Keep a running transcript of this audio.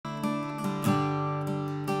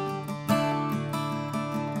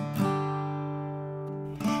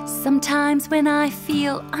Sometimes when I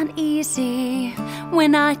feel uneasy,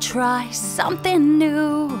 when I try something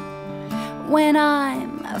new, when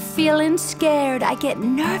I'm feeling scared, I get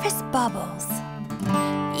nervous bubbles.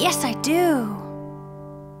 Yes, I do.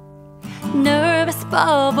 Nervous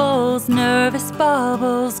bubbles,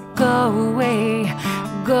 go away,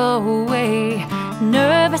 go away.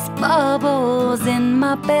 Nervous bubbles in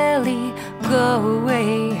my belly, go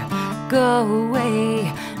away, go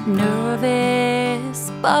away. Nervous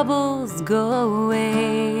bubbles, go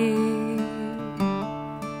away.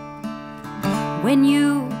 When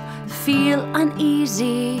you feel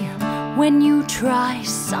uneasy, when you try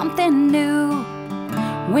something new,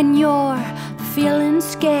 when you're feeling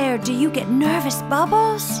scared, do you get nervous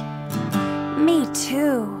bubbles? Me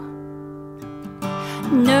too.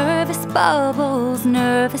 Nervous bubbles,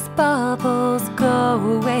 go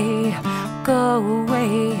away, go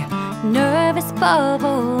away. Nervous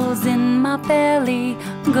bubbles in my belly,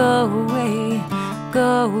 go away,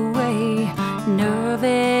 go away.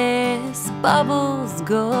 Nervous bubbles,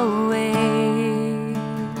 go away.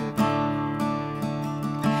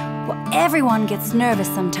 Well, everyone gets nervous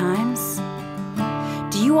sometimes.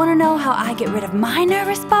 Do you want to know how I get rid of my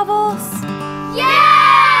nervous bubbles? Yeah!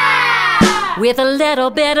 With a little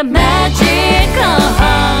bit of magic,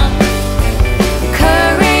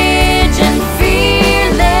 courage and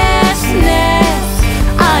fearlessness,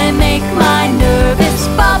 I make my nervous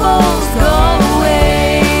bubbles go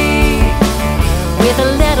away. With a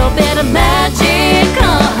little bit of magic,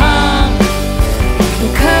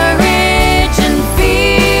 courage and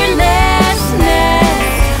fearlessness,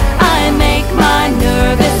 I make my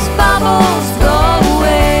nervous bubbles go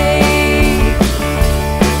away.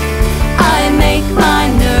 I make my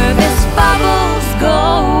nervous bubbles go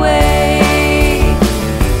away.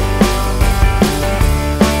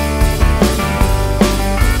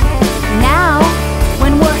 Now,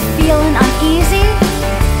 when we're feeling uneasy,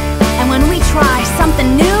 and when we try something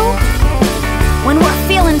new, when we're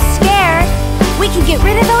feeling scared, we can get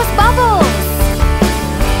rid of those bubbles.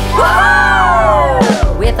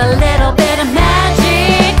 Woo! With a little bit